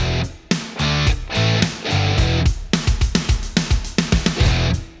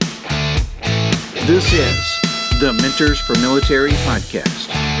This is the Mentors for Military podcast.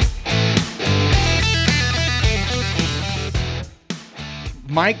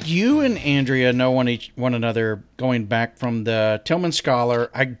 Mike, you and Andrea know one another going back from the Tillman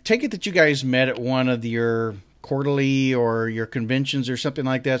Scholar. I take it that you guys met at one of your quarterly or your conventions or something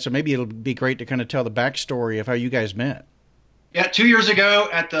like that. So maybe it'll be great to kind of tell the backstory of how you guys met. Yeah, 2 years ago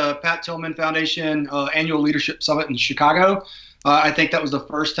at the Pat Tillman Foundation Annual Leadership Summit in Chicago. I think that was the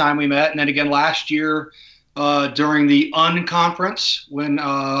first time we met. And then again last year during the unconference when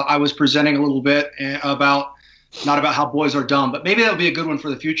I was presenting a little bit about, not about how boys are dumb, but maybe that'll be a good one for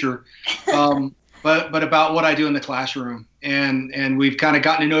the future, but about what I do in the classroom. And we've kind of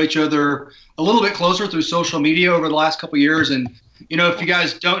gotten to know each other a little bit closer through social media over the last couple of years. And, you know, if you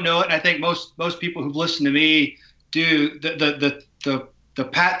guys don't know it, and I think most people who've listened to me do, the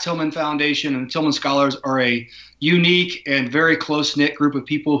Pat Tillman Foundation and the Tillman Scholars are a unique and very close-knit group of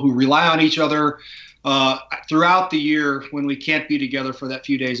people who rely on each other throughout the year when we can't be together for that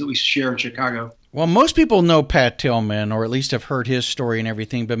few days that we share in Chicago. Well, most people know Pat Tillman, or at least have heard his story and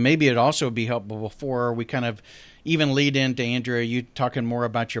everything, but maybe it'd also be helpful before we kind of even lead into, Andrea, you talking more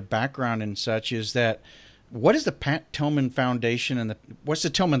about your background and such, is that what is the Pat Tillman Foundation and what's the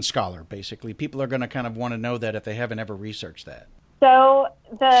Tillman Scholar, basically? People are going to kind of want to know that if they haven't ever researched that. So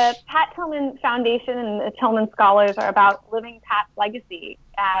the Pat Tillman Foundation and the Tillman Scholars are about living Pat's legacy.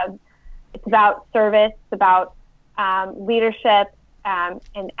 It's about service, it's about leadership,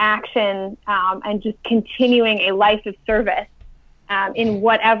 and action, and just continuing a life of service in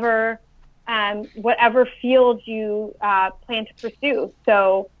whatever field you plan to pursue.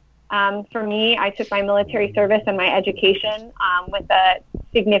 So for me, I took my military service and my education with a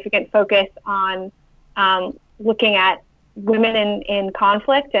significant focus on looking at women in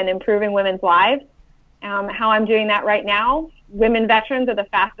conflict and improving women's lives. How I'm doing that right now, women veterans are the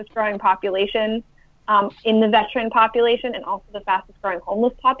fastest growing population in the veteran population, and also the fastest growing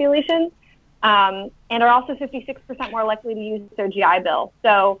homeless population, and are also 56% more likely to use their GI Bill.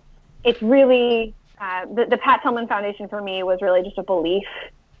 So it's really, the Pat Tillman Foundation for me was really just a belief.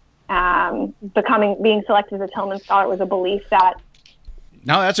 Being selected as a Tillman Scholar was a belief that.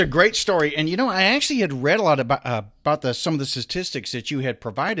 No, that's a great story. And, you know, I actually had read a lot about some of the statistics that you had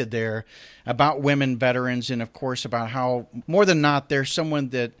provided there about women veterans, and, of course, about how, more than not, there's someone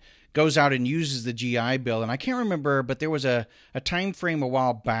that goes out and uses the GI Bill. And I can't remember, but there was a time frame a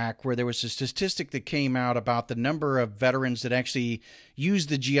while back where there was a statistic that came out about the number of veterans that actually used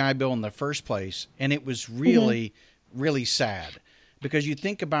the GI Bill in the first place. And it was really, really sad, because you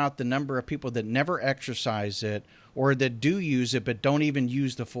think about the number of people that never exercise it or that do use it but don't even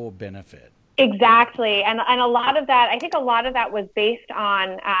use the full benefit. Exactly. And a lot of that, I think a lot of that was based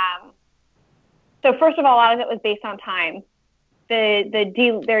on, so first of all, a lot of it was based on time. There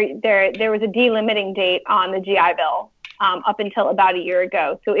was a delimiting date on the GI Bill up until about a year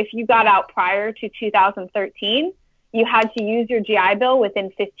ago. So if you got out prior to 2013, you had to use your GI Bill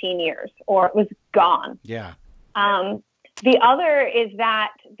within 15 years or it was gone. Yeah. The other is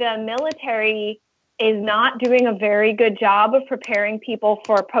that the military is not doing a very good job of preparing people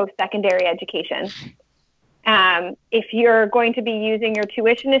for post-secondary education. If you're going to be using your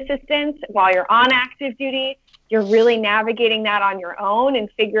tuition assistance while you're on active duty, you're really navigating that on your own and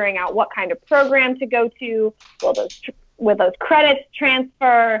figuring out what kind of program to go to. Will those credits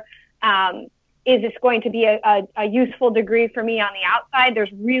transfer? Is this going to be a useful degree for me on the outside?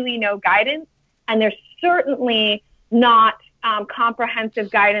 There's really no guidance, and there's certainly not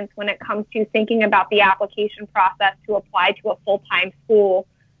comprehensive guidance when it comes to thinking about the application process to apply to a full-time school,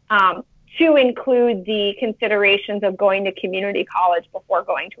 to include the considerations of going to community college before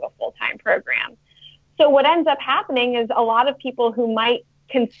going to a full-time program. So what ends up happening is a lot of people who might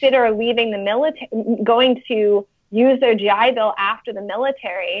consider leaving the military, going to use their GI Bill after the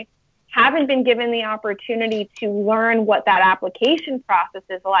military, haven't been given the opportunity to learn what that application process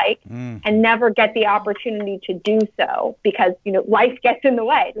is like, and never get the opportunity to do so because, you know, life gets in the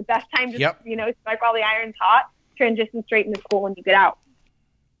way. The best time to, strike while the iron's hot, transition straight into school when you get out.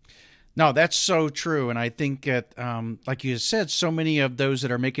 No, that's so true. And I think that, like you said, so many of those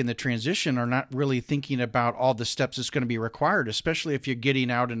that are making the transition are not really thinking about all the steps that's going to be required, especially if you're getting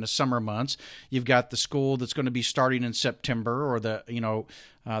out in the summer months. You've got the school that's going to be starting in September, or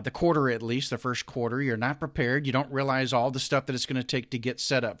the quarter, at least the first quarter. You're not prepared. You don't realize all the stuff that it's going to take to get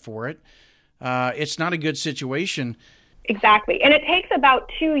set up for it. It's not a good situation. Exactly. And it takes about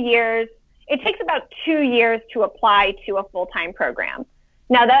 2 years. It takes about 2 years to apply to a full-time program.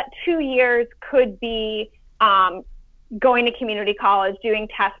 Now, that 2 years could be going to community college, doing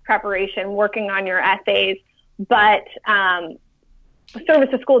test preparation, working on your essays, but service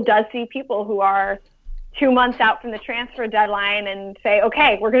to school does see people who are 2 months out from the transfer deadline and say,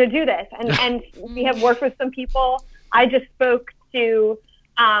 okay, we're going to do this. And we have worked with some people. I just spoke to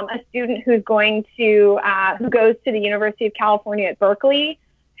a student who goes to the University of California at Berkeley,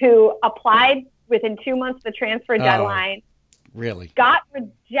 who applied within 2 months of the transfer deadline. Really? Got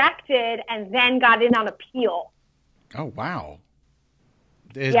rejected and then got in on appeal. Oh, wow.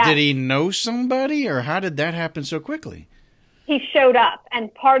 Did he know somebody, or how did that happen so quickly? He showed up,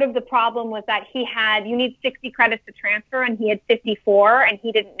 and part of the problem was that you need 60 credits to transfer, and he had 54, and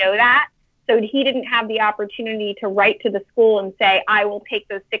he didn't know that. So he didn't have the opportunity to write to the school and say, I will take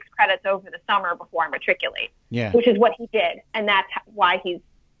those 6 credits over the summer before I matriculate, which is what he did. And that's why he's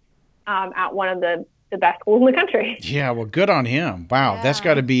at one of the best schools in the country. Yeah, well, good on him. Wow, that's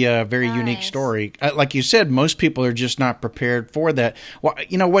got to be a very unique story. Like you said, most people are just not prepared for that. Well,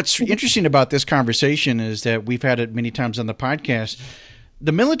 what's interesting about this conversation is that we've had it many times on the podcast.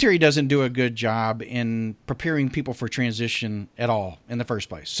 The military doesn't do a good job in preparing people for transition at all in the first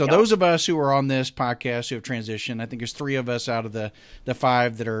place. So those of us who are on this podcast who have transitioned, I think there's 3 of us out of the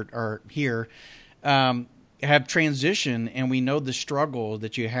 5 that are here, have transitioned, and we know the struggle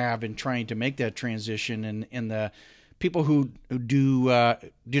that you have in trying to make that transition, and the people who do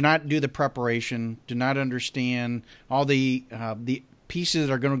not do the preparation, do not understand all the pieces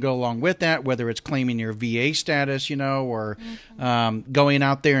that are going to go along with that, whether it's claiming your VA status, or going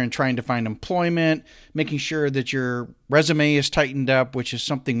out there and trying to find employment, making sure that your resume is tightened up, which is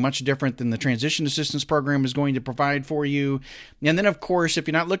something much different than the transition assistance program is going to provide for you. And then, of course, if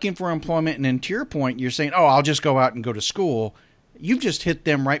you're not looking for employment, and then to your point, you're saying, oh, I'll just go out and go to school. You've just hit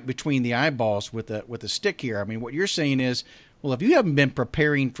them right between the eyeballs with a stick here. I mean, what you're saying is, well, if you haven't been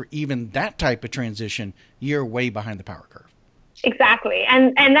preparing for even that type of transition, you're way behind the power curve. Exactly.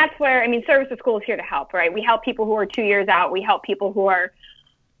 And that's where, service to school is here to help, right? We help people who are 2 years out. We help people who are,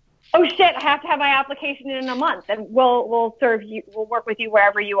 oh shit, I have to have my application in a month, and we'll serve you. We'll work with you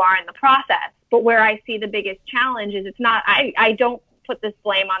wherever you are in the process. But where I see the biggest challenge is I don't put this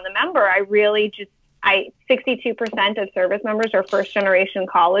blame on the member. 62% of service members are first generation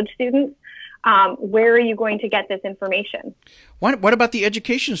college students. Where are you going to get this information? What about the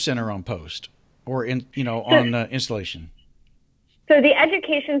education center on post or on installation? So the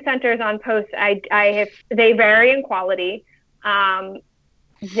education centers on post, they vary in quality.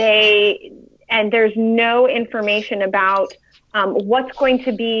 There's no information about what's going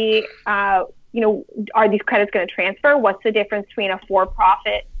to be, are these credits going to transfer? What's the difference between a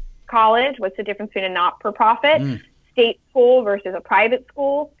for-profit college? What's the difference between a not-for-profit state school versus a private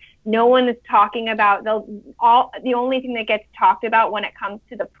school? No one is talking about the only thing that gets talked about when it comes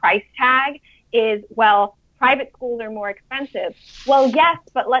to the price tag is, well, private schools are more expensive. Well, yes,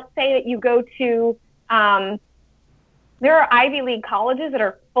 but let's say that you go to, there are Ivy League colleges that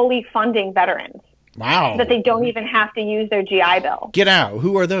are fully funding veterans. Wow. That they don't even have to use their GI Bill. Get out.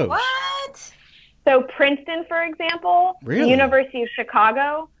 Who are those? What? So Princeton, for example, really? The University of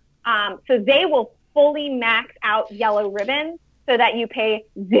Chicago, so they will fully max out Yellow Ribbon so that you pay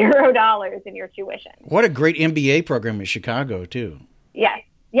 $0 in your tuition. What a great MBA program in Chicago, too. Yes.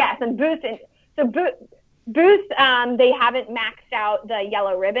 And Booth, they haven't maxed out the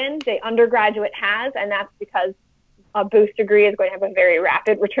Yellow Ribbon. The undergraduate has, and that's because a Booth degree is going to have a very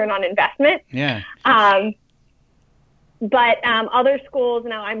rapid return on investment. Yeah. But other schools,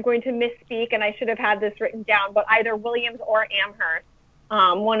 now I'm going to misspeak, and I should have had this written down, but either Williams or Amherst,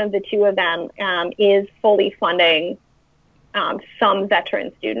 one of the two of them, is fully funding some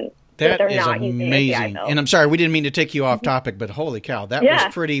veteran students. That is amazing. And I'm sorry, we didn't mean to take you off topic, but holy cow, that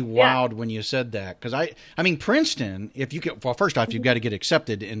was pretty wild when you said that. Because I mean, Princeton, if you get, well, first off, you've got to get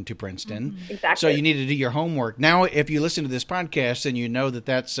accepted into Princeton. Exactly. So you need to do your homework. Now, if you listen to this podcast and you know that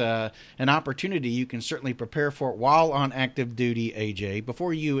that's an opportunity, you can certainly prepare for it while on active duty, AJ,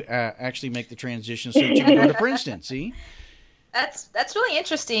 before you actually make the transition so that you can go to Princeton. See? That's really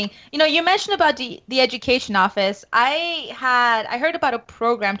interesting. You mentioned about the education office. I heard about a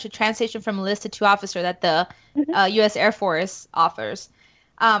program to transition from enlisted to officer that the U.S. Air Force offers.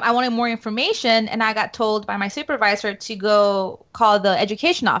 I wanted more information, and I got told by my supervisor to go call the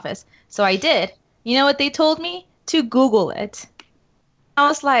education office. So I did. You know what they told me? To Google it. I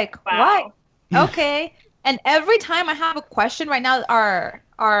was like, wow. What? Okay. And every time I have a question right now,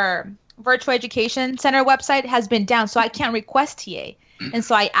 our virtual education center website has been down, so I can't request TA. And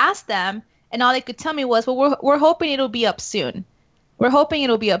so I asked them, and all they could tell me was, well, we're hoping it'll be up soon. We're hoping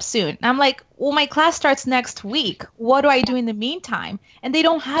it'll be up soon. And I'm like, well, my class starts next week. What do I do in the meantime? And they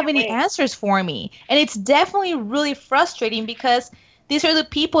don't have any answers for me. And it's definitely really frustrating because these are the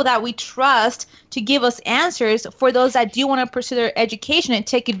people that we trust to give us answers for those that do want to pursue their education and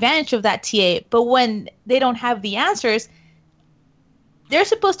take advantage of that TA. But when they don't have the answers, they're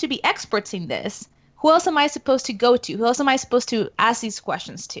supposed to be experts in this. Who else am I supposed to go to? Who else am I supposed to ask these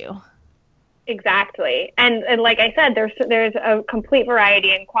questions to? Exactly. And like I said, there's a complete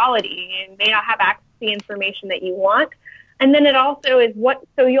variety and quality. You may not have access to the information that you want. And then it also is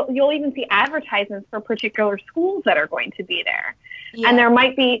so you'll even see advertisements for particular schools that are going to be there. Yeah. And there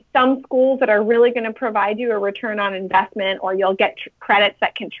might be some schools that are really going to provide you a return on investment, or you'll get credits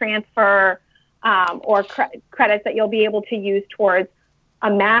that can transfer, or credits that you'll be able to use towards a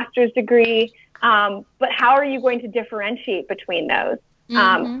master's degree. But how are you going to differentiate between those?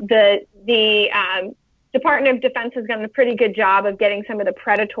 The Department of Defense has done a pretty good job of getting some of the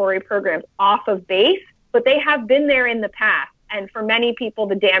predatory programs off of base, but they have been there in the past. And for many people,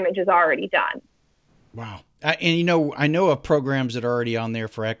 the damage is already done. Wow. And, I know of programs that are already on there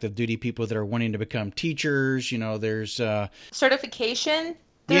for active duty people that are wanting to become teachers. There's certification.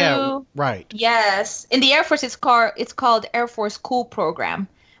 Yeah, right. Yes. In the Air Force, it's called Air Force School Program,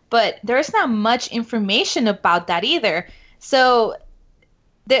 but there's not much information about that either. So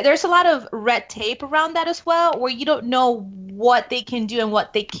there's a lot of red tape around that as well, where you don't know what they can do and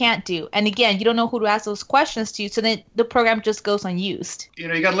what they can't do. And again, you don't know who to ask those questions to, so then the program just goes unused. You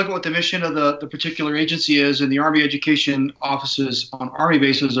got to look at what the mission of the particular agency is, and the Army education offices on Army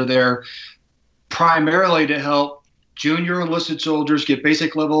bases are there primarily to help junior enlisted soldiers get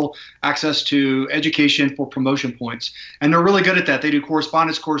basic level access to education for promotion points. And they're really good at that. They do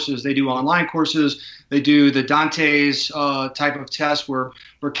correspondence courses. They do online courses. They do the Dante's type of test where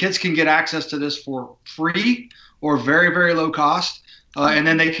kids can get access to this for free or very, very low cost. And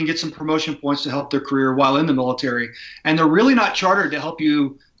then they can get some promotion points to help their career while in the military. And they're really not chartered to help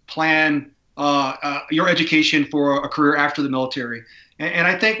you plan your education for a career after the military. And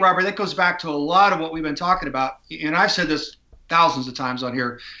I think, Robert, that goes back to a lot of what we've been talking about. And I've said this thousands of times on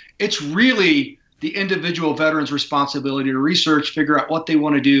here. It's really the individual veteran's responsibility to research, figure out what they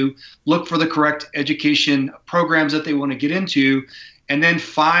want to do, look for the correct education programs that they want to get into, and then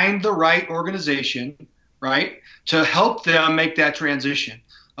find the right organization, right, to help them make that transition.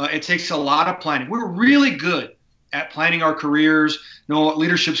 It takes a lot of planning. We're really good at planning our careers, knowing what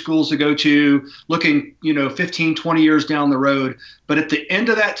leadership schools to go to, looking, 15, 20 years down the road. But at the end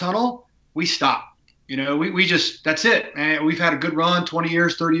of that tunnel, we stop. We just, that's it. And we've had a good run, 20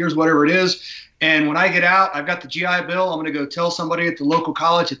 years, 30 years, whatever it is. And when I get out, I've got the GI Bill. I'm going to go tell somebody at the local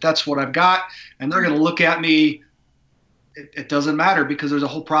college that that's what I've got. And they're going to look at me. It doesn't matter, because there's a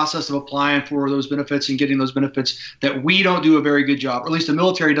whole process of applying for those benefits and getting those benefits that we don't do a very good job, or at least the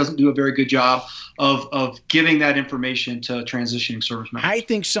military doesn't do a very good job of giving that information to transitioning service members. I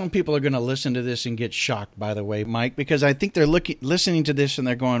think some people are going to listen to this and get shocked, by the way, Mike, because I think they're listening to this and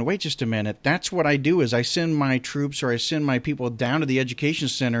they're going, wait just a minute. That's what I do, is I send my troops or I send my people down to the education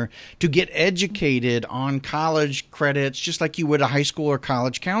center to get educated on college credits, just like you would a high school or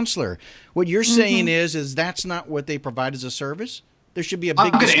college counselor. What you're saying is that's not what they provide as a service? There should be a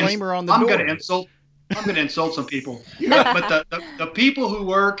big disclaimer on the door. I'm going to insult some people. But the people who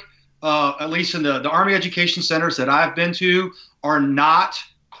work, at least in the Army education centers that I've been to, are not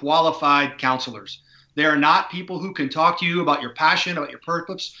qualified counselors. They are not people who can talk to you about your passion, about your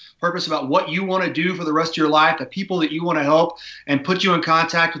purpose, about what you want to do for the rest of your life, the people that you want to help, and put you in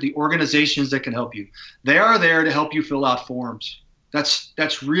contact with the organizations that can help you. They are there to help you fill out forms.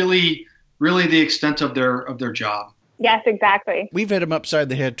 That's really the extent of their job. Yes, exactly. We've hit them upside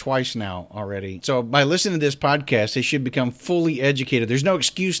the head twice now already. So by listening to this podcast, they should become fully educated. There's no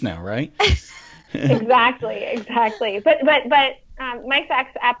excuse now, right? Exactly. But Mike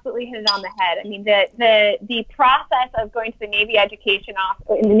Sachs absolutely hit it on the head. I mean, the process of going to the Navy education office,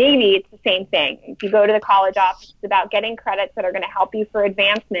 in the Navy, it's the same thing. If you go to the college office, it's about getting credits that are going to help you for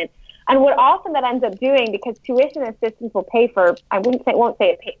advancement. And what often that ends up doing, because tuition assistance will pay for, won't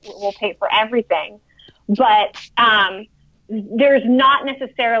say it will pay for everything, but there's not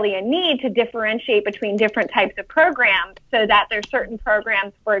necessarily a need to differentiate between different types of programs, so that there's certain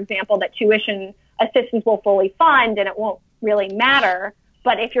programs, for example, that tuition assistance will fully fund and it won't really matter.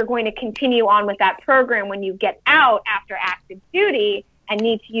 But if you're going to continue on with that program when you get out after active duty and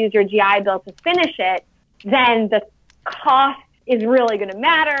need to use your GI Bill to finish it, then the cost is really going to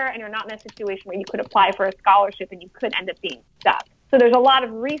matter, and you're not in a situation where you could apply for a scholarship and you could end up being stuck. So there's a lot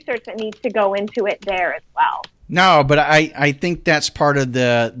of research that needs to go into it there as well. No, but I think that's part of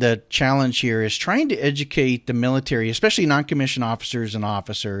the challenge here, is trying to educate the military, especially non-commissioned officers and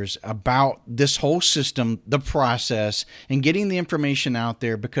officers, about this whole system, the process, and getting the information out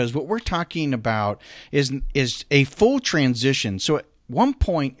there, because what we're talking about is a full transition. So one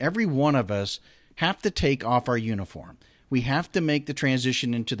point, every one of us have to take off our uniform. We have to make the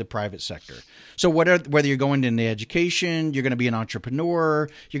transition into the private sector. So whether you're going into education, you're going to be an entrepreneur,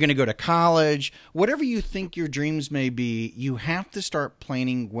 you're going to go to college, whatever you think your dreams may be, you have to start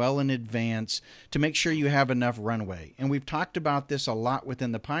planning well in advance to make sure you have enough runway. And we've talked about this a lot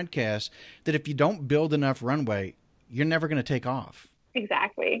within the podcast, that if you don't build enough runway, you're never going to take off.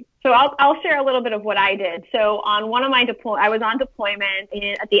 Exactly. So I'll share a little bit of what I did. So on one of my I was on deployment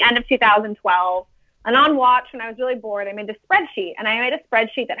at the end of 2012. And on watch, when I was really bored, I made a spreadsheet. And I made a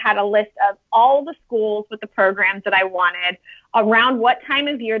spreadsheet that had a list of all the schools with the programs that I wanted, around what time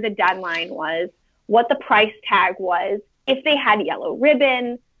of year the deadline was, what the price tag was, if they had yellow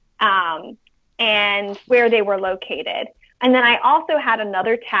ribbon, and where they were located. And then I also had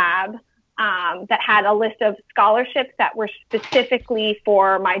another tab that had a list of scholarships that were specifically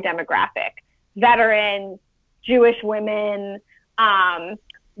for my demographic: veterans, Jewish women,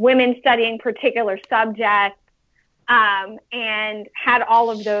 women studying particular subjects, and had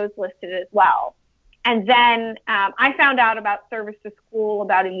all of those listed as well. And then I found out about service to school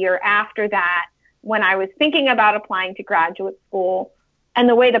about a year after that, when I was thinking about applying to graduate school. And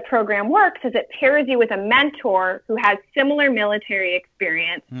the way the program works is it pairs you with a mentor who has similar military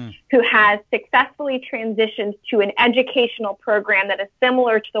experience, who has successfully transitioned to an educational program that is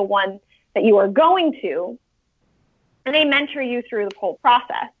similar to the one that you are going to. And they mentor you through the whole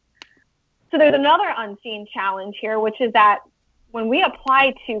process. So there's another unseen challenge here, which is that when we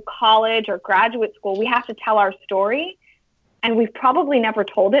apply to college or graduate school, we have to tell our story, and we've probably never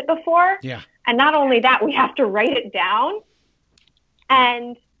told it before. Yeah. And not only that, we have to write it down.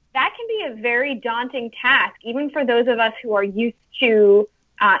 And that can be a very daunting task, even for those of us who are used to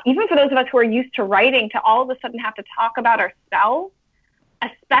writing, to all of a sudden have to talk about ourselves,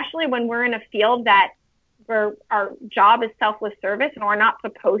 especially when we're in a field that where our job is selfless service and we're not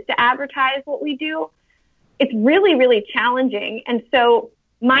supposed to advertise what we do. It's really, really challenging. And so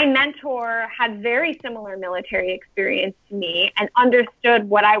my mentor had very similar military experience to me and understood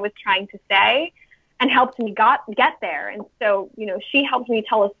what I was trying to say and helped me get there. And so, she helped me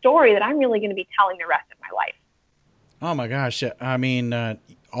tell a story that I'm really going to be telling the rest of my life. Oh my gosh. I mean,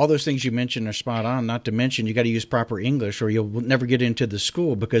 all those things you mentioned are spot on, not to mention you got to use proper English or you'll never get into the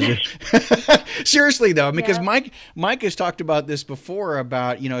school because seriously though, because Mike has talked about this before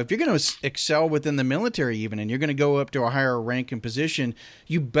about, if you're going to excel within the military even, and you're going to go up to a higher rank and position,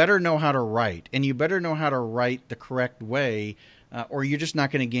 you better know how to write, and you better know how to write the correct way, or you're just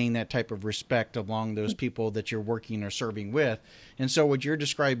not going to gain that type of respect along those people that you're working or serving with. And so what you're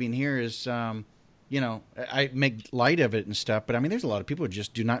describing here is, I make light of it and stuff, but I mean, there's a lot of people who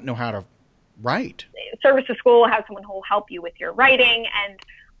just do not know how to write. Service to school has someone who will help you with your writing. And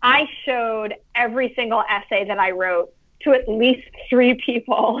I showed every single essay that I wrote to at least 3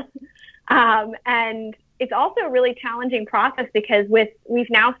 people. And it's also a really challenging process because we've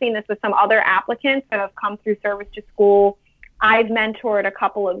now seen this with some other applicants that have come through service to school. I've mentored a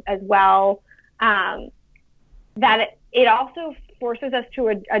couple as well, that it also forces us to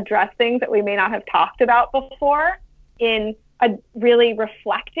address things that we may not have talked about before, in really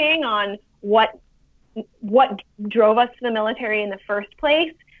reflecting on what drove us to the military in the first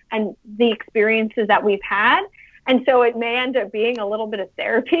place and the experiences that we've had. And so it may end up being a little bit of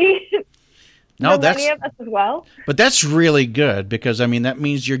therapy for many of us as well. But that's really good because, I mean, that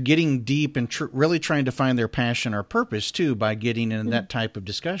means you're getting deep and really trying to find their passion or purpose, too, by getting in that type of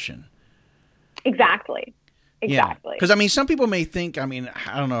discussion. Exactly. Exactly. Because, I mean, some people may think, I mean,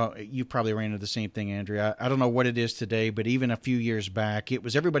 I don't know, you probably ran into the same thing, Andrea. I don't know what it is today, but even a few years back, it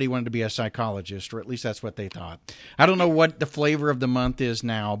was everybody wanted to be a psychologist, or at least that's what they thought. I don't know what the flavor of the month is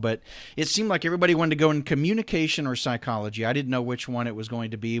now, but it seemed like everybody wanted to go in communication or psychology. I didn't know which one it was going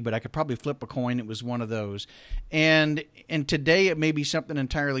to be, but I could probably flip a coin. It was one of those. And today it may be something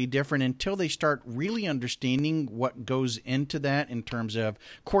entirely different until they start really understanding what goes into that in terms of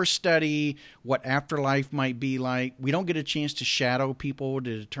course study, what afterlife might be like. We don't get a chance to shadow people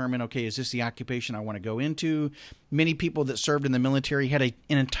to determine, okay, is this the occupation I want to go into? Many people that served in the military had an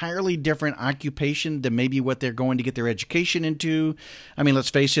entirely different occupation than maybe what they're going to get their education into. I mean, let's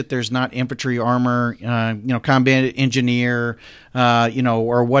face it, there's not infantry, armor, combat engineer,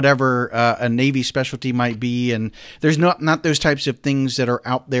 or whatever a Navy specialty might be. And there's not those types of things that are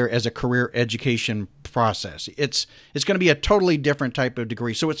out there as a career education process. It's going to be a totally different type of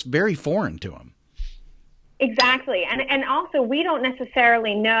degree. So it's very foreign to them. Exactly. And also we don't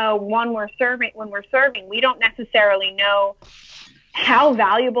necessarily know when we're serving, we don't necessarily know how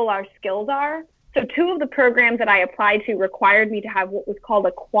valuable our skills are. So 2 of the programs that I applied to required me to have what was called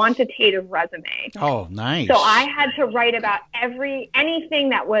a quantitative resume. Oh, nice. So I had to write about anything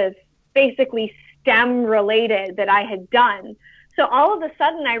that was basically STEM related that I had done. So all of a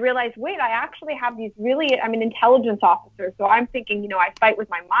sudden I realized, wait, I actually have I'm an intelligence officer. So I'm thinking, I fight with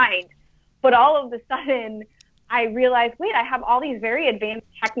my mind. But all of a sudden I realized, wait, I have all these very advanced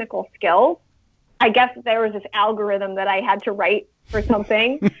technical skills. I guess there was this algorithm that I had to write for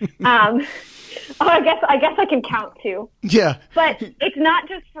something. I guess I can count too. Yeah. But it's not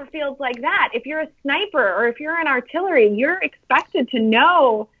just for fields like that. If you're a sniper or if you're in artillery, you're expected to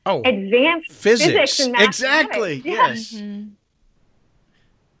know advanced physics and mathematics. Exactly. Yeah. Yes. Mm-hmm.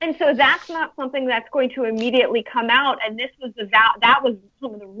 And so that's not something that's going to immediately come out. And this was that was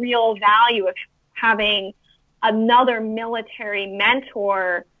some of the real value of having another military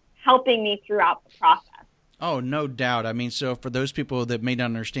mentor helping me throughout the process. Oh, no doubt. I mean, so for those people that may not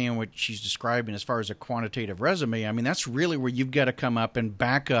understand what she's describing as far as a quantitative resume, I mean, that's really where you've got to come up and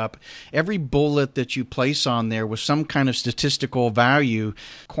back up every bullet that you place on there with some kind of statistical value,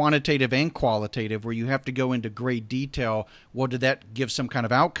 quantitative and qualitative, where you have to go into great detail. Well, did that give some kind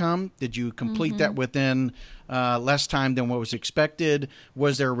of outcome? Did you complete that within less time than what was expected?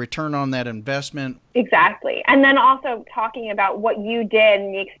 Was there a return on that investment? Exactly. And then also talking about what you did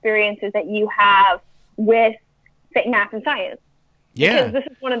and the experiences that you have with math and science. Yeah. Because this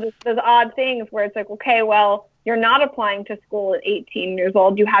is one of those odd things where it's like, okay, well, you're not applying to school at 18 years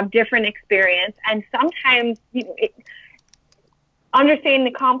old. You have different experience. And sometimes understanding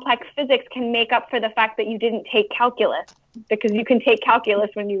the complex physics can make up for the fact that you didn't take calculus, because you can take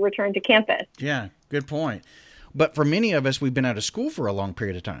calculus when you return to campus. Yeah, good point. But for many of us, we've been out of school for a long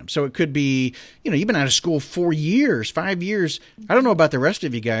period of time. So it could be, you've been out of school 4 years, 5 years. I don't know about the rest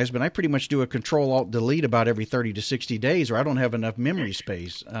of you guys, but I pretty much do a Control-Alt-Delete about every 30 to 60 days, or I don't have enough memory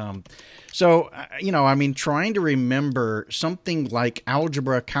space. Trying to remember something like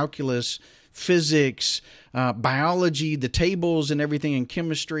algebra, calculus, physics, biology, the tables and everything in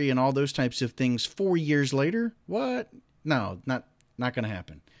chemistry and all those types of things 4 years later? What? No, not going to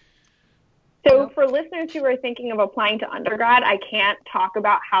happen. So for listeners who are thinking of applying to undergrad, I can't talk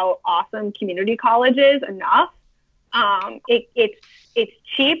about how awesome community college is enough. It's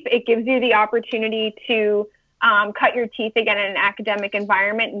cheap. It gives you the opportunity to cut your teeth again in an academic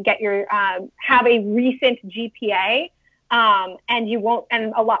environment and get have a recent GPA. And you won't.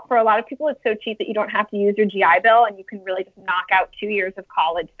 And for a lot of people, it's so cheap that you don't have to use your GI Bill, and you can really just knock out 2 years of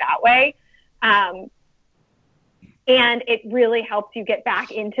college that way. And it really helps you gives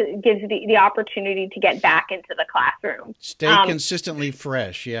the opportunity to get back into the classroom. Stay consistently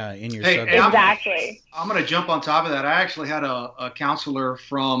fresh, in your subject. Exactly. I'm going to jump on top of that. I actually had a counselor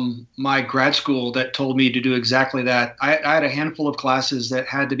from my grad school that told me to do exactly that. I had a handful of classes that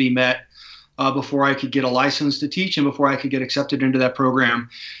had to be met before I could get a license to teach and before I could get accepted into that program.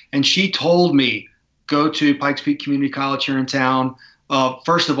 And she told me, go to Pikes Peak Community College here in town.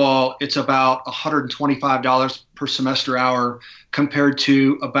 First of all, it's about $125 per semester hour compared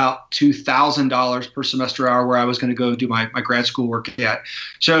to about $2,000 per semester hour where I was going to go do my grad school work at.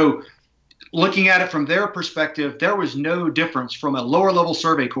 So looking at it from their perspective, there was no difference from a lower level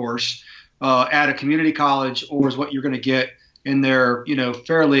survey course at a community college or is what you're going to get in their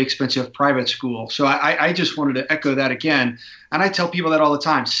fairly expensive private school. So I just wanted to echo that again. And I tell people that all the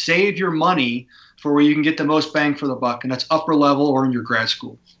time, save your money for where you can get the most bang for the buck, and that's upper level or in your grad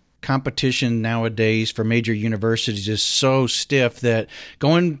school. Competition nowadays for major universities is so stiff that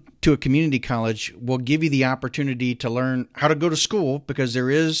going to a community college will give you the opportunity to learn how to go to school, because there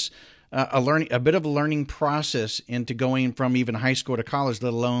is a bit of a learning process into going from even high school to college,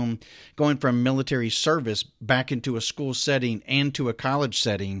 let alone going from military service back into a school setting and to a college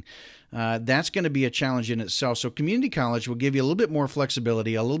setting. That's going to be a challenge in itself. So community college will give you a little bit more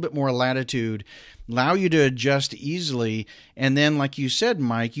flexibility, a little bit more latitude, allow you to adjust easily. And then, like you said,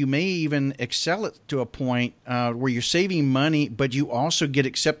 Mike, you may even excel it to a point where you're saving money, but you also get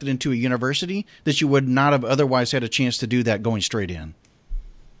accepted into a university that you would not have otherwise had a chance to do that going straight in.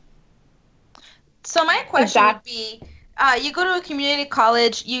 So my question would be, you go to a community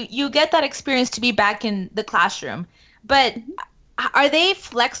college, you get that experience to be back in the classroom, but are they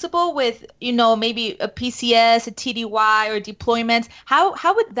flexible with, maybe a PCS, a TDY, or deployments?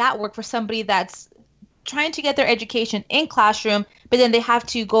 How would that work for somebody that's trying to get their education in classroom, but then they have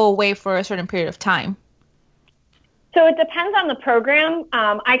to go away for a certain period of time? So it depends on the program.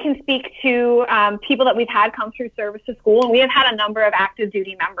 I can speak to people that we've had come through service to school, and we have had a number of active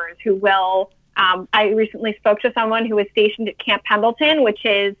duty members who will. I recently spoke to someone who was stationed at Camp Pendleton, which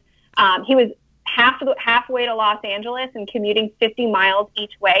is he was halfway to Los Angeles and commuting 50 miles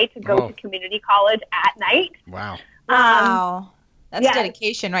each way to go to community college at night. Wow. Wow. That's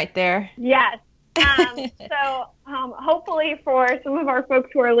dedication right there. Yes. So hopefully for some of our folks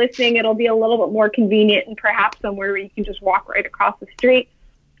who are listening, it'll be a little bit more convenient and perhaps somewhere where you can just walk right across the street.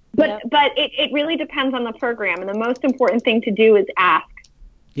 But it really depends on the program. And the most important thing to do is ask.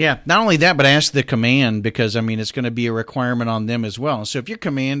 Yeah, not only that, but ask the command, because, I mean, it's going to be a requirement on them as well. So if your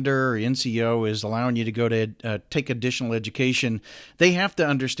commander or NCO is allowing you to go to take additional education, they have to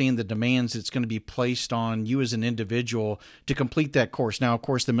understand the demands that's going to be placed on you as an individual to complete that course. Now, of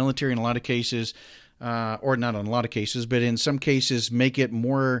course, the military in a lot of cases, or not in a lot of cases, but in some cases make it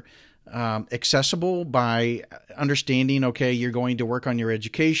more accessible by understanding, okay, you're going to work on your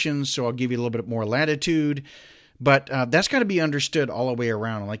education, so I'll give you a little bit more latitude. But that's got to be understood all the way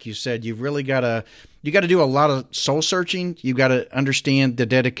around. Like you said, you've really got to do a lot of soul searching. You've got to understand the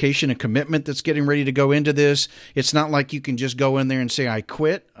dedication and commitment that's getting ready to go into this. It's not like you can just go in there and say, I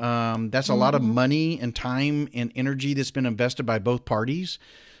quit. That's a lot of money and time and energy that's been invested by both parties.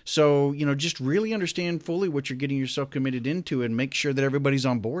 So, just really understand fully what you're getting yourself committed into and make sure that everybody's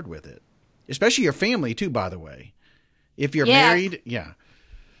on board with it. Especially your family, too, by the way. If you're married,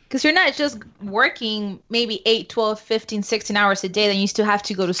 Because you're not just working maybe 8, 12, 15, 16 hours a day, then you still have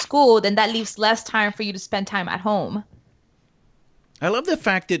to go to school, then that leaves less time for you to spend time at home. I love the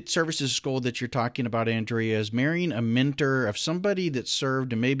fact that services school that you're talking about, Andrea, is marrying a mentor of somebody that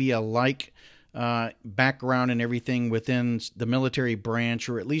served and maybe a like background and everything within the military branch,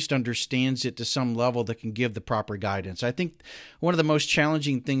 or at least understands it to some level that can give the proper guidance. I think one of the most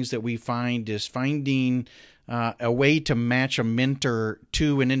challenging things that we find is finding a way to match a mentor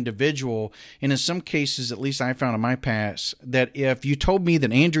to an individual. And in some cases, at least I found in my past, that if you told me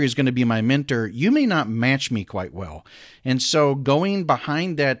that Andrea is going to be my mentor, you may not match me quite well. And so going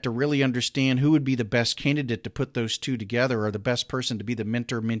behind that to really understand who would be the best candidate to put those two together, or the best person to be the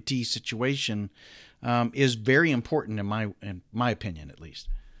mentor-mentee situation, is very important in my opinion, at least.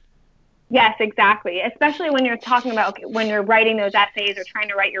 Yes, exactly. Especially when you're talking about when you're writing those essays or trying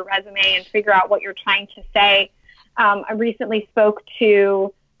to write your resume and figure out what you're trying to say. I recently spoke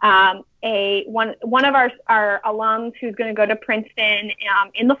to one of our alums who's going to go to Princeton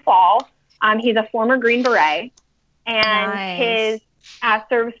in the fall. He's a former Green Beret, and his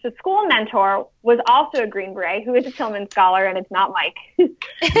service to school mentor was also a Green Beret, who is a Tillman Scholar, and it's not Mike.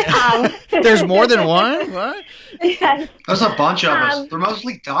 There's more than one? What? Yes. There's a bunch of us. They're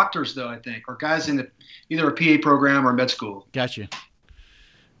mostly doctors, though, I think, or guys in either a PA program or med school. Gotcha.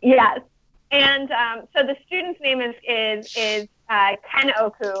 Yes. And so the student's name is Ken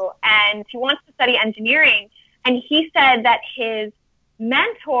Oku, and he wants to study engineering. And he said that his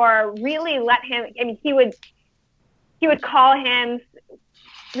mentor really let him, he would call him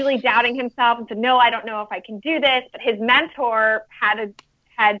really doubting himself and said, no, I don't know if I can do this. But his mentor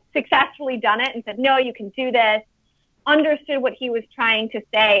had successfully done it and said, no, you can do this, understood what he was trying to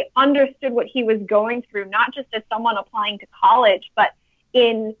say, understood what he was going through, not just as someone applying to college, but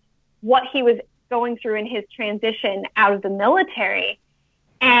in what he was going through in his transition out of the military.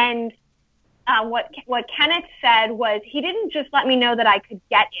 And what Kenneth said was, he didn't just let me know that I could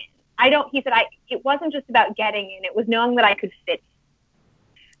get in. He said, it wasn't just about getting in, it was knowing that I could fit in.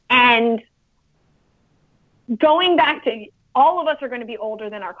 And going back to, all of us are going to be older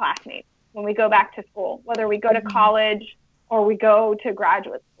than our classmates when we go back to school, whether we go to college or we go to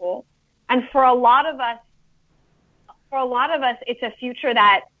graduate school. And for a lot of us, it's a future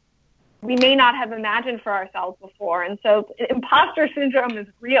that we may not have imagined for ourselves before. And so imposter syndrome is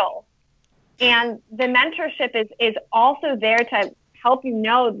real. And the mentorship is also there to help you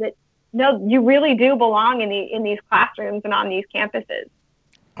know that, no, you really do belong in these classrooms and on these campuses.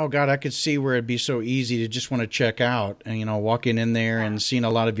 Oh, God, I could see where it'd be so easy to just want to check out and, walking in there and seeing a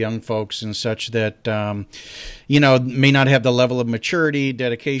lot of young folks and such that, may not have the level of maturity,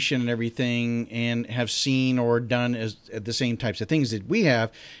 dedication and everything, and have seen or done as the same types of things that we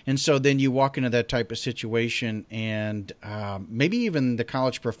have. And so then you walk into that type of situation, and maybe even the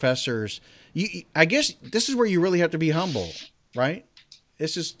college professors, I guess this is where you really have to be humble, right?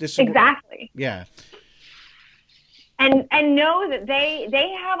 This is exactly. Yeah. And know that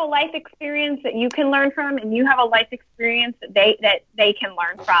they have a life experience that you can learn from, and you have a life experience that they can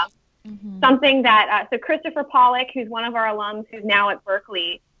learn from. Mm-hmm. Something that so Christopher Pollock, who's one of our alums who's now at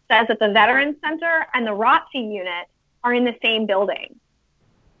Berkeley, says that the Veterans Center and the ROTC unit are in the same building.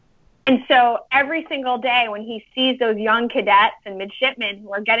 And so every single day when he sees those young cadets and midshipmen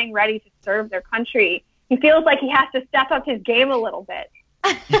who are getting ready to serve their country, he feels like he has to step up his game a little bit.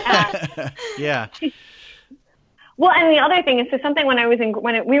 Yeah. Well, and the other thing is, so something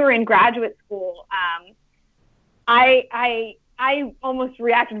when we were in graduate school, I almost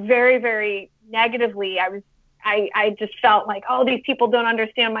reacted very, very negatively. I just felt like, oh, these people don't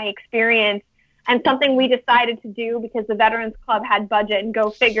understand my experience. And something we decided to do, because the Veterans Club had budget, and go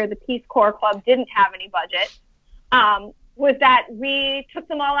figure, the Peace Corps Club didn't have any budget, was that we took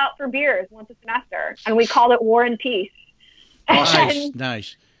them all out for beers once a semester, and we called it War and Peace.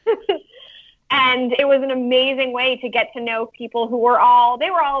 Nice. And it was an amazing way to get to know people who were all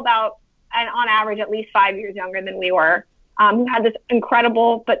about, and on average, at least 5 years younger than we were, who had this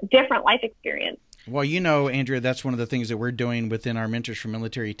incredible but different life experience. Well, Andrea, that's one of the things that we're doing within our Mentors for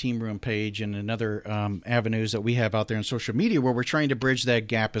Military Team Room page and other avenues that we have out there on social media, where we're trying to bridge that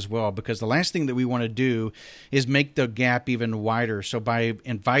gap as well, because the last thing that we want to do is make the gap even wider. So by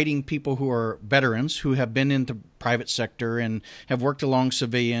inviting people who are veterans, who have been in the private sector and have worked along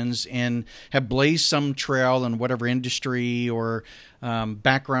civilians and have blazed some trail in whatever industry or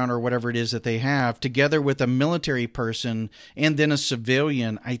background or whatever it is that they have, together with a military person and then a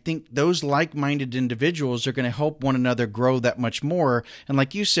civilian, I think those like-minded individuals are going to help one another grow that much more. And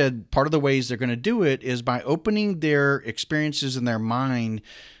like you said, part of the ways they're going to do it is by opening their experiences in their mind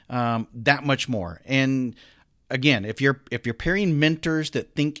that much more. And again, if you're pairing mentors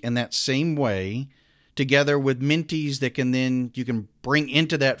that think in that same way, together with mentees that you can bring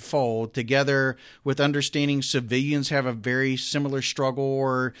into that fold, together with understanding civilians have a very similar struggle,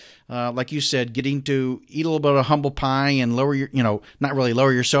 or like you said, getting to eat a little bit of humble pie and lower not really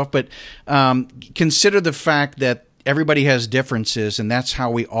lower yourself, but consider the fact that everybody has differences, and that's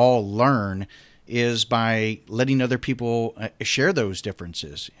how we all learn, is by letting other people share those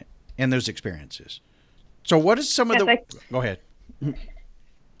differences and those experiences. So what is some of the... Go ahead.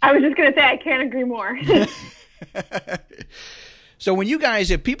 I was just going to say, I can't agree more. So when you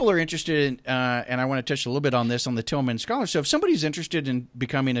guys, if people are interested in, and I want to touch a little bit on this, on the Tillman Scholar. So if somebody's interested in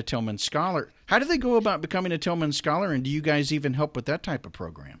becoming a Tillman Scholar, how do they go about becoming a Tillman Scholar? And do you guys even help with that type of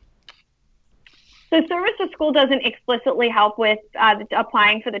program? So Service to School doesn't explicitly help with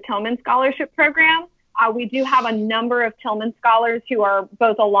applying for the Tillman Scholarship Program. We do have a number of Tillman Scholars who are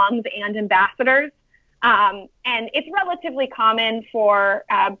both alums and ambassadors. And it's relatively common for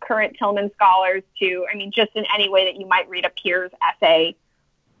current Tillman Scholars to, just in any way that you might read a peer's essay.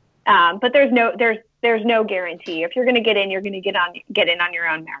 But there's no guarantee. If you're going to get in, you're going to get in on your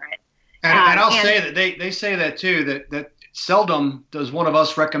own merit. And I'll say that they say that too, that seldom does one of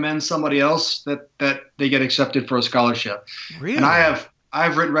us recommend somebody else that they get accepted for a scholarship. Really? And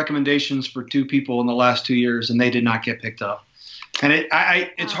I've written recommendations for 2 people in the last 2 years, and they did not get picked up. And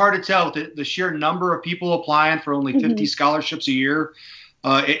it's hard to tell with the sheer number of people applying for only 50 scholarships a year.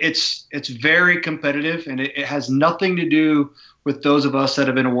 It's very competitive, and it has nothing to do with those of us that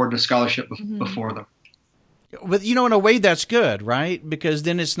have been awarded a scholarship before them. But, in a way that's good, right? Because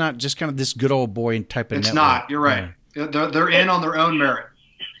then it's not just kind of this good old boy type of It's network. not. You're right. Yeah. They're in on their own merit.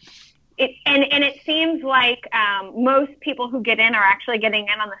 And it seems like most people who get in are actually getting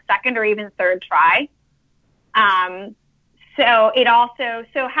in on the second or even third try. So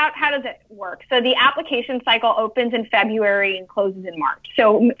how does it work? So the application cycle opens in February and closes in March.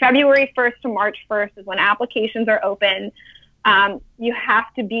 So February 1st to March 1st is when applications are open. You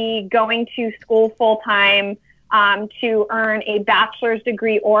have to be going to school full time to earn a bachelor's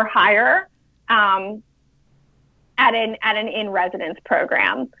degree or higher at an in-residence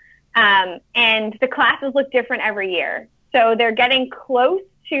program. And the classes look different every year. So they're getting close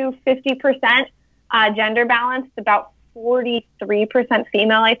to 50% gender balance, about 43%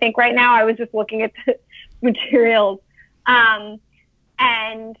 female, I think, right now. I was just looking at the materials. And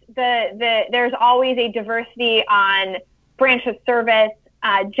there's always a diversity on branch of service,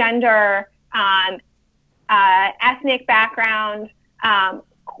 gender, ethnic background,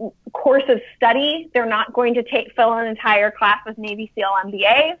 course of study. They're not going to fill an entire class with Navy SEAL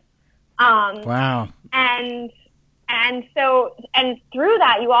MBAs. Wow. And through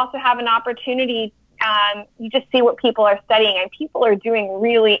that, you also have an opportunity. You just see what people are studying, and people are doing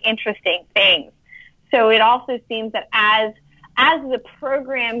really interesting things. So it also seems that as the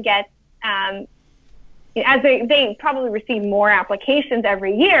program gets, as they probably receive more applications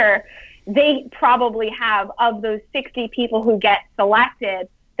every year, they probably have, of those 60 people who get selected,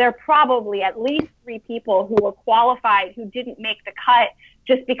 there are probably at least 3 people who were qualified who didn't make the cut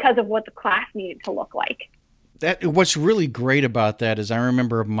just because of what the class needed to look like. What's really great about that is I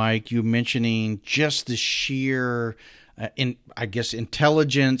remember, Mike, you mentioning just the sheer,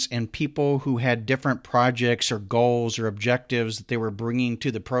 intelligence and people who had different projects or goals or objectives that they were bringing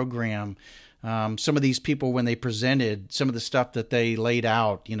to the program. Some of these people, when they presented some of the stuff that they laid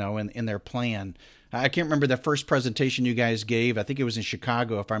out, in their plan, I can't remember the first presentation you guys gave. I think it was in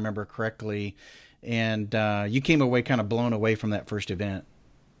Chicago, if I remember correctly. And you came away kind of blown away from that first event.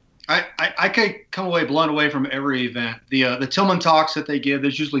 I could come away blown away from every event. The Tillman talks that they give,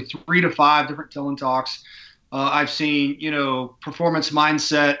 there's usually 3 to 5 different Tillman talks. I've seen, performance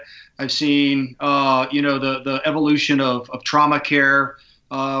mindset. I've seen, the evolution of trauma care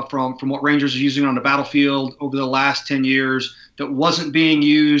from what Rangers are using on the battlefield over the last 10 years that wasn't being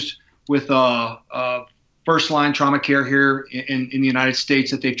used with first line trauma care here in the United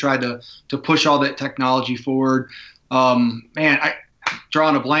States, that they've tried to push all that technology forward. I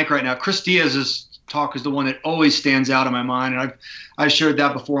drawing a blank right now. Chris Diaz's talk is the one that always stands out in my mind. And I've shared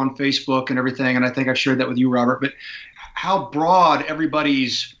that before on Facebook and everything. And I think I've shared that with you, Robert, but how broad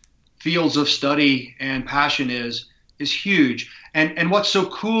everybody's fields of study and passion is huge. And what's so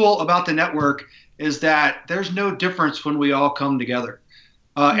cool about the network is that there's no difference when we all come together.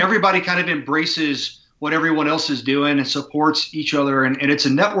 Everybody kind of embraces what everyone else is doing and supports each other. And it's a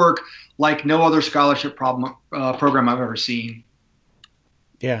network like no other scholarship program I've ever seen.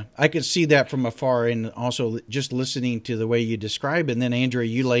 Yeah, I could see that from afar, and also just listening to the way you describe it. And then, Andrea,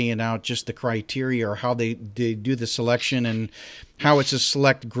 you laying out just the criteria or how they do the selection and how it's a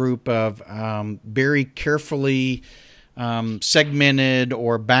select group of very carefully segmented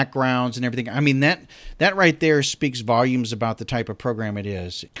or backgrounds and everything. I mean, that right there speaks volumes about the type of program it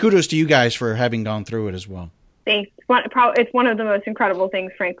is. Kudos to you guys for having gone through it as well. Thanks. It's one of the most incredible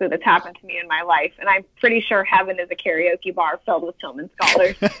things, frankly, that's happened to me in my life. And I'm pretty sure heaven is a karaoke bar filled with Tillman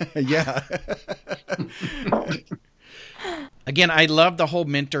scholars. Yeah. Again, I love the whole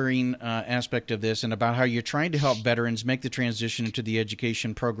mentoring aspect of this and about how you're trying to help veterans make the transition into the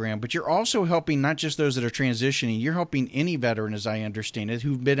education program. But you're also helping not just those that are transitioning. You're helping any veteran, as I understand it,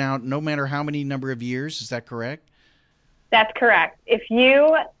 who've been out no matter how many number of years. Is that correct? That's correct. If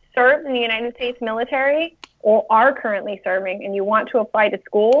you served in the United States military or are currently serving and you want to apply to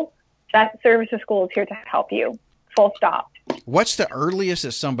school, that service to school is here to help you. Full stop. What's the earliest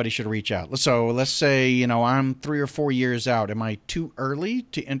that somebody should reach out? So let's say, I'm 3 or 4 years out. Am I too early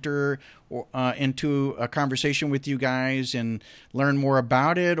to enter into a conversation with you guys and learn more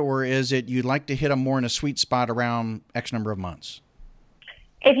about it? Or is it you'd like to hit them more in a sweet spot around X number of months?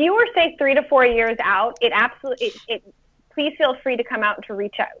 If you were, say, 3 to 4 years out, please feel free to come out and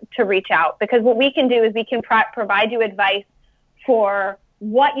to reach out, because what we can do is we can provide you advice for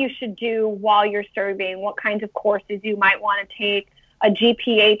what you should do while you're serving, what kinds of courses you might want to take, a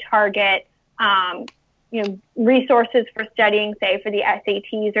GPA target, resources for studying, say, for the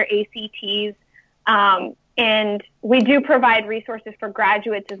SATs or ACTs. And we do provide resources for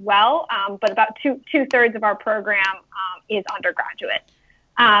graduates as well, but about two-thirds of our program is undergraduate.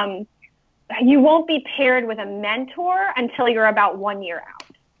 You won't be paired with a mentor until you're about 1 year out.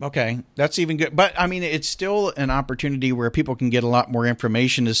 Okay, that's even good. But, I mean, it's still an opportunity where people can get a lot more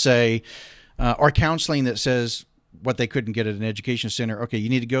information to say, or counseling that says what they couldn't get at an education center. Okay, you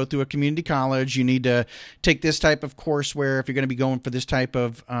need to go through a community college. You need to take this type of courseware if you're going to be going for this type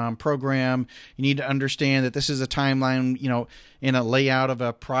of program. You need to understand that this is a timeline, in a layout of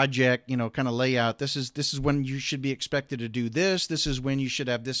a project, kind of layout. This is when you should be expected to do this. This is when you should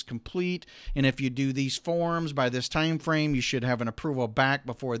have this complete. And if you do these forms by this time frame, you should have an approval back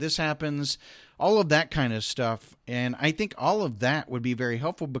before this happens. All of that kind of stuff. And I think all of that would be very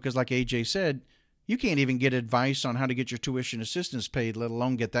helpful because, like AJ said, you can't even get advice on how to get your tuition assistance paid, let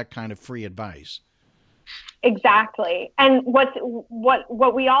alone get that kind of free advice. Exactly. And what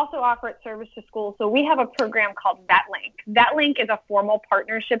we also offer at Service to School, so we have a program called VetLink. VetLink is a formal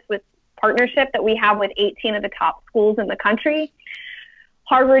partnership that we have with 18 of the top schools in the country.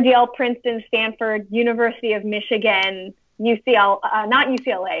 Harvard, Yale, Princeton, Stanford, University of Michigan,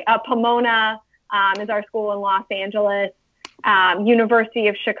 Pomona is our school in Los Angeles, University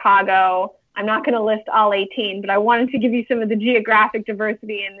of Chicago. I'm not going to list all 18, but I wanted to give you some of the geographic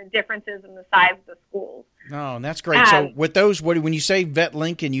diversity and the differences in the size of the schools. Oh, and that's great. So with those, when you say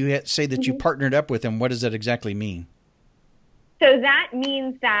VetLink and you say that you partnered up with them, what does that exactly mean? So that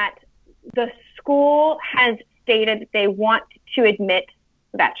means that the school has stated that they want to admit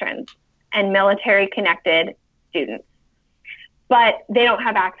veterans and military-connected students, but they don't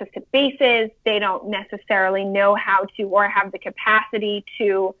have access to bases. They don't necessarily know how to or have the capacity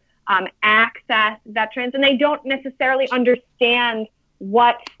to access veterans, and they don't necessarily understand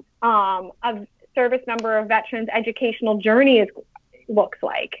what a service member of veterans' educational journey looks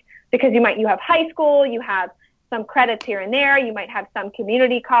like. Because you have high school, you have some credits here and there, you might have some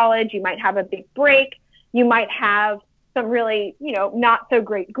community college, you might have a big break, you might have some really, not so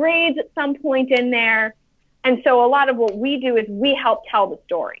great grades at some point in there. And so a lot of what we do is we help tell the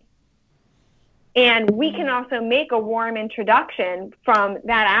story. And we can also make a warm introduction from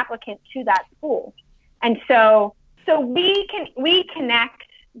that applicant to that school. And so we connect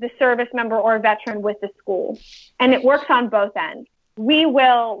the service member or veteran with the school, and it works on both ends. We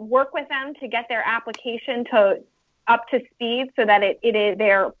will work with them to get their application up to speed so that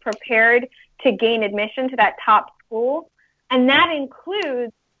they're prepared to gain admission to that top school. And that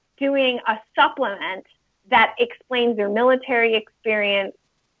includes doing a supplement that explains their military experience,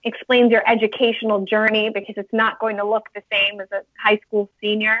 explains their educational journey, because it's not going to look the same as a high school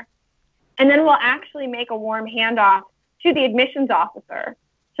senior. And then we'll actually make a warm handoff to the admissions officer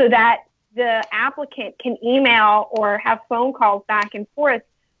so that the applicant can email or have phone calls back and forth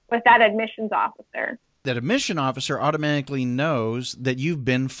with that admissions officer. That admission officer automatically knows that you've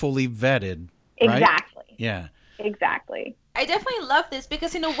been fully vetted, right? Exactly. Yeah. Exactly. I definitely love this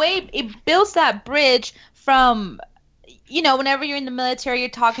because in a way it builds that bridge from, whenever you're in the military, you're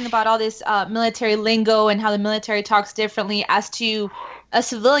talking about all this military lingo and how the military talks differently. As to a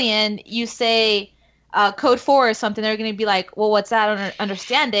civilian, you say code 4 or something, they're going to be like, well, what's that? I don't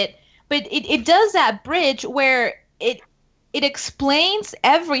understand it. But it does that bridge where it explains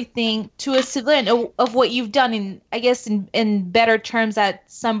everything to a civilian of what you've done in better terms that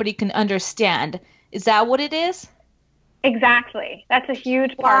somebody can understand. Is that what it is? Exactly. That's a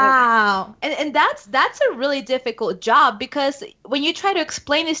huge part of it. And that's a really difficult job, because when you try to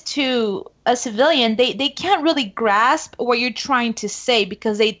explain this to a civilian, they can't really grasp what you're trying to say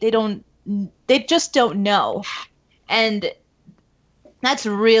because they just don't know. And that's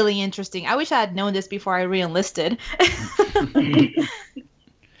really interesting. I wish I had known this before I re-enlisted.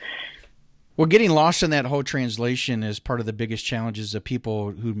 Well, getting lost in that whole translation is part of the biggest challenges of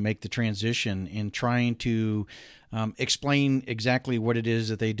people who make the transition in trying to explain exactly what it is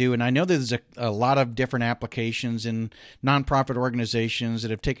that they do. And I know there's a lot of different applications and nonprofit organizations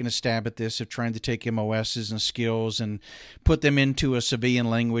that have taken a stab at this, of trying to take MOSs and skills and put them into a civilian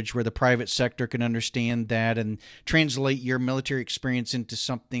language where the private sector can understand that and translate your military experience into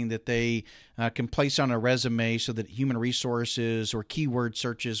something that they can place on a resume so that human resources or keyword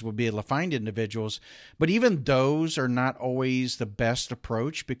searches will be able to find individuals. But even those are not always the best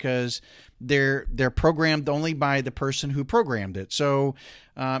approach, because they're programmed only by the person who programmed it. So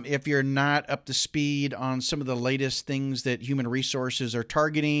if you're not up to speed on some of the latest things that human resources are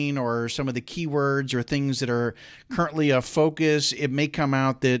targeting, or some of the keywords or things that are currently a focus, it may come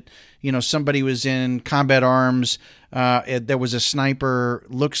out that, somebody was in combat arms, there was a sniper,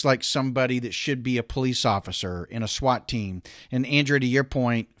 looks like somebody that should be a police officer in a SWAT team. And Andrea, to your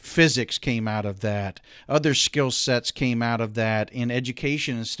point, physics came out of that. Other skill sets came out of that in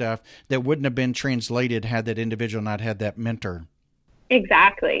education and stuff that wouldn't have been translated had that individual not had that mentor.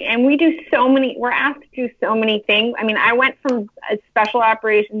 Exactly. And we're asked to do so many things. I mean, I went from a special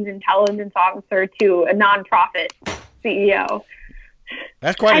operations intelligence officer to a nonprofit CEO.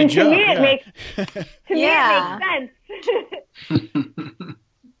 That's quite a jump. To me, it makes sense.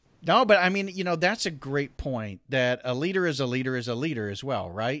 No, but I mean, that's a great point, that a leader is a leader is a leader as well,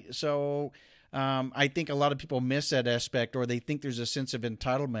 right? So I think a lot of people miss that aspect, or they think there's a sense of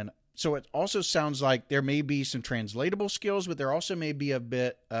entitlement. So it also sounds like there may be some translatable skills, but there also may be a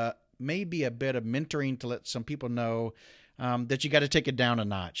bit of mentoring to let some people know that you got to take it down a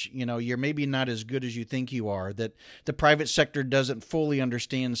notch. You're maybe not as good as you think you are, that the private sector doesn't fully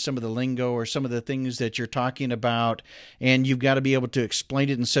understand some of the lingo or some of the things that you're talking about. And you've got to be able to explain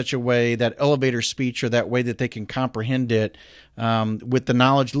it in such a way, that elevator speech, or that way that they can comprehend it with the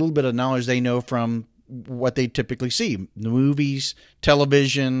knowledge, a little bit of knowledge they know from what they typically see, the movies,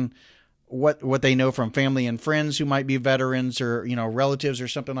 television, what they know from family and friends who might be veterans, or, relatives or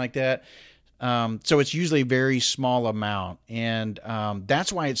something like that. So it's usually a very small amount. And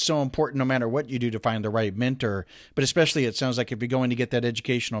that's why it's so important, no matter what you do, to find the right mentor. But especially, it sounds like if you're going to get that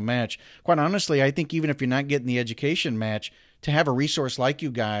educational match, quite honestly, I think even if you're not getting the education match, to have a resource like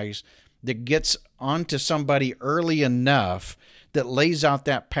you guys that gets onto somebody early enough that lays out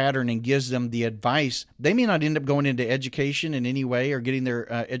that pattern and gives them the advice. They may not end up going into education in any way or getting their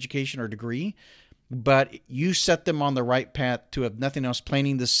education or degree, but you set them on the right path to, if nothing else,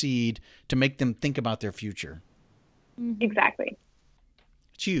 planting the seed to make them think about their future. Exactly.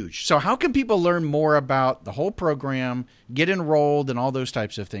 It's huge. So how can people learn more about the whole program, get enrolled, and all those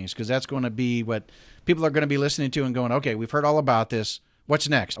types of things? Because that's going to be what people are going to be listening to and going, okay, we've heard all about this. What's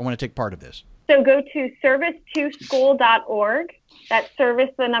next? I want to take part of this. So go to service2school.org. That's service,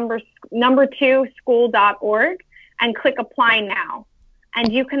 the number 2 school.org, and click apply now.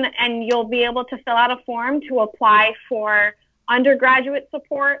 And you'll be able to fill out a form to apply for undergraduate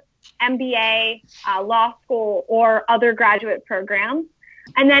support, MBA, law school, or other graduate programs.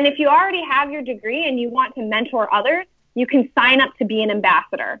 And then if you already have your degree and you want to mentor others, you can sign up to be an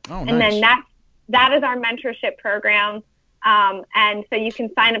ambassador. Oh, nice. And then that is our mentorship program. And so you can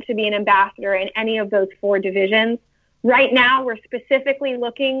sign up to be an ambassador in any of those 4 divisions. Right now, we're specifically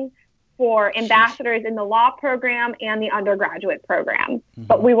looking for ambassadors in the law program and the undergraduate program. Mm-hmm.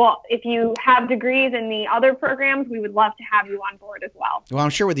 But we will, if you have degrees in the other programs, we would love to have you on board as well. Well,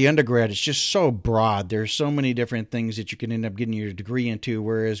 I'm sure with the undergrad, it's just so broad. There's so many different things that you can end up getting your degree into,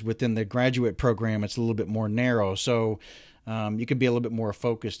 whereas within the graduate program, it's a little bit more narrow. So you can be a little bit more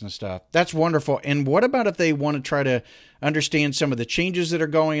focused and stuff. That's wonderful. And what about if they want to try to understand some of the changes that are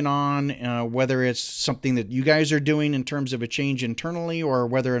going on, whether it's something that you guys are doing in terms of a change internally, or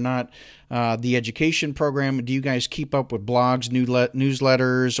whether or not the education program, do you guys keep up with blogs,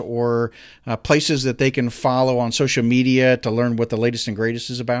 newsletters, or places that they can follow on social media to learn what the latest and greatest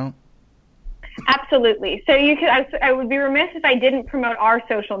is about? Absolutely. So you could. I would be remiss if I didn't promote our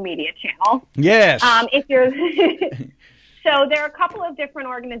social media channel. Yes. If you're So there are a couple of different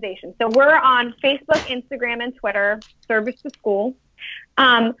organizations. So we're on Facebook, Instagram, and Twitter, Service to School.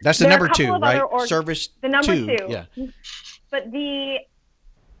 That's the number 2, right? Service the number 2. Yeah. But the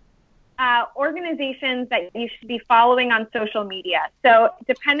organizations that you should be following on social media. So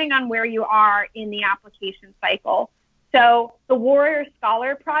depending on where you are in the application cycle. So the Warrior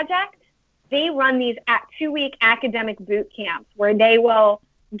Scholar Project, they run these 2-week academic boot camps where they will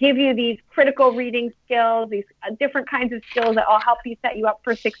give you these critical reading skills, these different kinds of skills that will help you set you up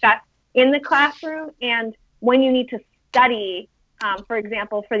for success in the classroom and when you need to study, for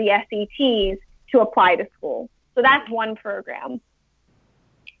example, for the SATs to apply to school. So that's one program.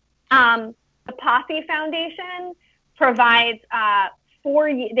 The Posse Foundation provides they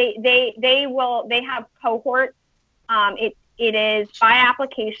have cohorts. It is by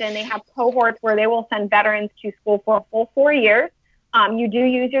application. They have cohorts where they will send veterans to school for a full 4 years. You do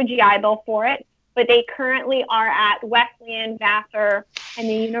use your GI Bill for it, but they currently are at Wesleyan, Vassar, and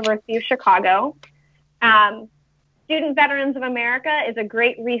the University of Chicago. Student Veterans of America is a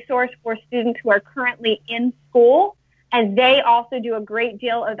great resource for students who are currently in school, and they also do a great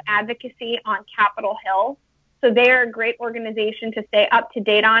deal of advocacy on Capitol Hill. So they are a great organization to stay up to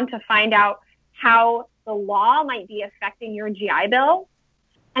date on, to find out how the law might be affecting your GI Bill.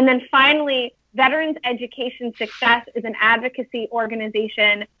 And then finally, Veterans Education Success is an advocacy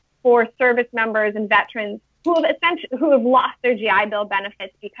organization for service members and veterans who have lost their GI Bill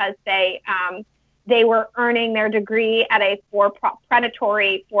benefits because they were earning their degree at a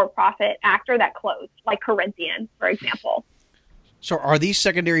predatory for-profit actor that closed, like Corinthian, for example. So are these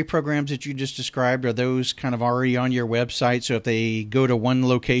secondary programs that you just described, are those kind of already on your website? So if they go to one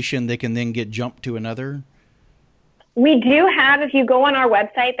location, they can then get jumped to another? We do have, if you go on our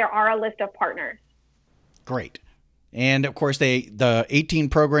website, there are a list of partners. Great. And of course, the 18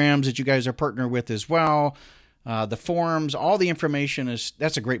 programs that you guys are partnered with as well, the forums, all the information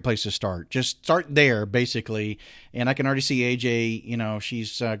that's a great place to start. Just start there, basically. And I can already see AJ,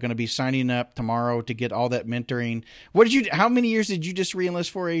 she's going to be signing up tomorrow to get all that mentoring. How many years did you just re-enlist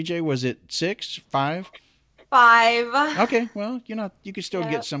for, AJ? Was it 6, 5? 5. Okay, well, you could still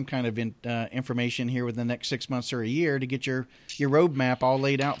get some kind of information here within the next 6 months or a year to get your roadmap all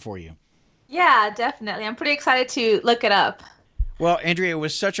laid out for you. Yeah, definitely. I'm pretty excited to look it up. Well, Andrea, it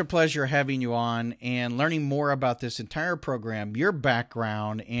was such a pleasure having you on and learning more about this entire program, your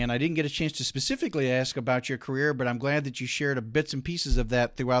background, and I didn't get a chance to specifically ask about your career, but I'm glad that you shared bits and pieces of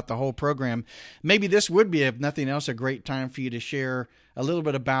that throughout the whole program. Maybe this would be, if nothing else, a great time for you to share a little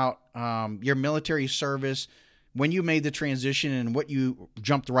bit about your military service, when you made the transition and what you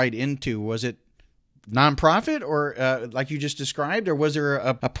jumped right into. Was it nonprofit or like you just described, or was there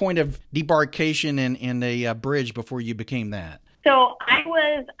a point of debarkation and a bridge before you became that? So I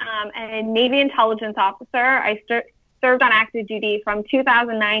was a Navy intelligence officer. I served on active duty from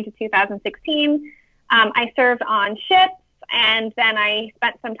 2009 to 2016. I served on ships, and then I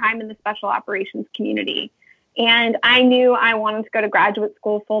spent some time in the special operations community. And I knew I wanted to go to graduate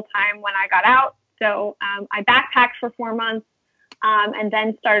school full-time when I got out. So I backpacked for 4 months and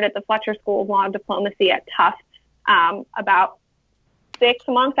then started at the Fletcher School of Law and Diplomacy at Tufts about 6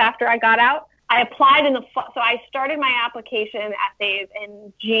 months after I got out. I applied so I started my application essays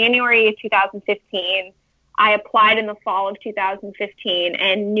in January of 2015. I applied in the fall of 2015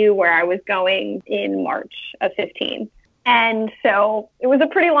 and knew where I was going in March of 15. And so it was a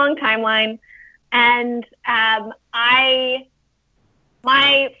pretty long timeline. And so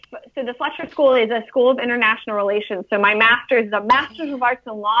the Fletcher School is a school of international relations. So my master's is a Master's of Arts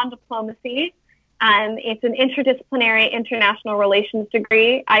in Law and Diplomacy. It's an interdisciplinary international relations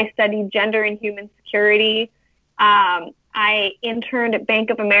degree. I studied gender and human security. I interned at Bank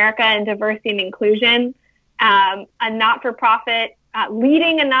of America in diversity and inclusion. A not-for-profit,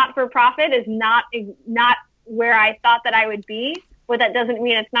 leading a not-for-profit is not where I thought that I would be, but that doesn't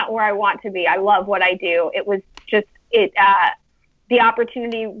mean it's not where I want to be. I love what I do. It was just, the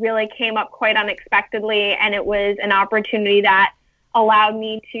opportunity really came up quite unexpectedly, and it was an opportunity that allowed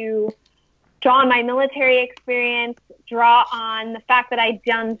me to draw on my military experience, draw on the fact that I'd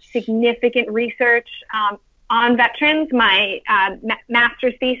done significant research on veterans. My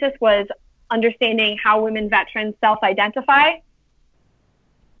master's thesis was understanding how women veterans self-identify,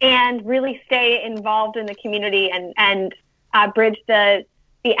 and really stay involved in the community and bridge the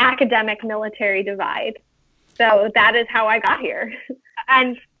academic military divide. So that is how I got here.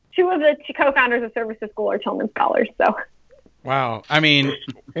 And two of the co-founders of Service to School are Tillman scholars. So. Wow. I mean,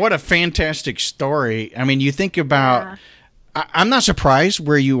 what a fantastic story. I mean, you think about, I'm not surprised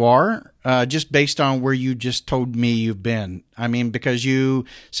where you are, just based on where you just told me you've been. I mean, because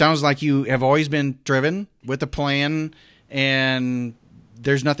sounds like you have always been driven with a plan, and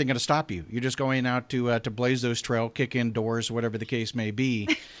there's nothing going to stop you. You're just going out to blaze those trail, kick in doors, whatever the case may be.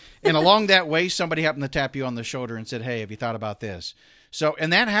 And along that way, somebody happened to tap you on the shoulder and said, hey, have you thought about this? So,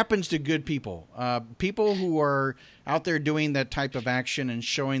 and that happens to good people, people who are out there doing that type of action and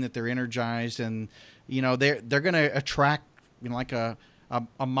showing that they're energized, and, they're going to attract, like a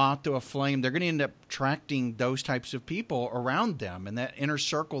moth to a flame. They're going to end up attracting those types of people around them, and that inner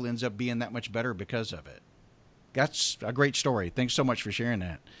circle ends up being that much better because of it. That's a great story. Thanks so much for sharing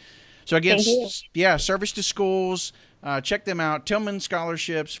that. So again, Service to Schools, check them out. Tillman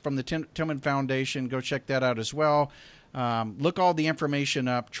Scholarships from the Tillman Foundation. Go check that out as well. Look all the information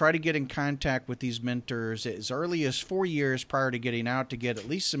up. Try to get in contact with these mentors as early as 4 years prior to getting out to get at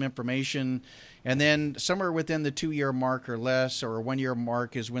least some information. And then somewhere within the 2-year mark or less, or a 1-year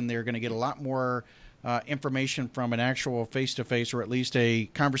mark, is when they're going to get a lot more information from an actual face-to-face, or at least a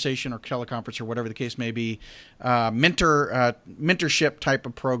conversation or teleconference or whatever the case may be, mentorship type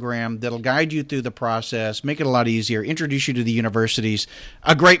of program that'll guide you through the process, make it a lot easier, introduce you to the universities.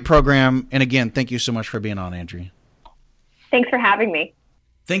 A great program. And again, thank you so much for being on, Andrea. Thanks for having me.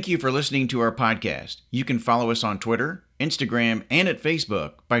 Thank you for listening to our podcast. You can follow us on Twitter, Instagram, and at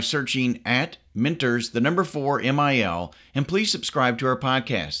Facebook by searching at Mentors4MIL, and please subscribe to our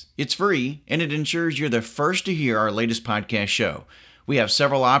podcast. It's free, and it ensures you're the first to hear our latest podcast show. We have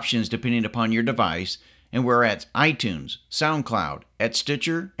several options depending upon your device, and we're at iTunes, SoundCloud, at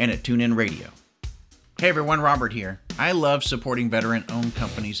Stitcher, and at TuneIn Radio. Hey everyone, Robert here. I love supporting veteran-owned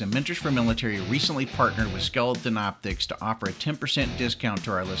companies, and Mentors for Military recently partnered with Skeleton Optics to offer a 10% discount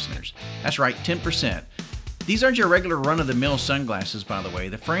to our listeners. That's right, 10%. These aren't your regular run-of-the-mill sunglasses, by the way.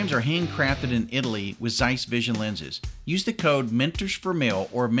 The frames are handcrafted in Italy with Zeiss Vision lenses. Use the code MENTORS4MIL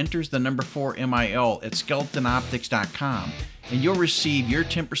or MENTORS4MIL at skeletonoptics.com, and you'll receive your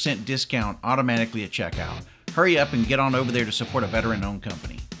 10% discount automatically at checkout. Hurry up and get on over there to support a veteran-owned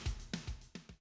company.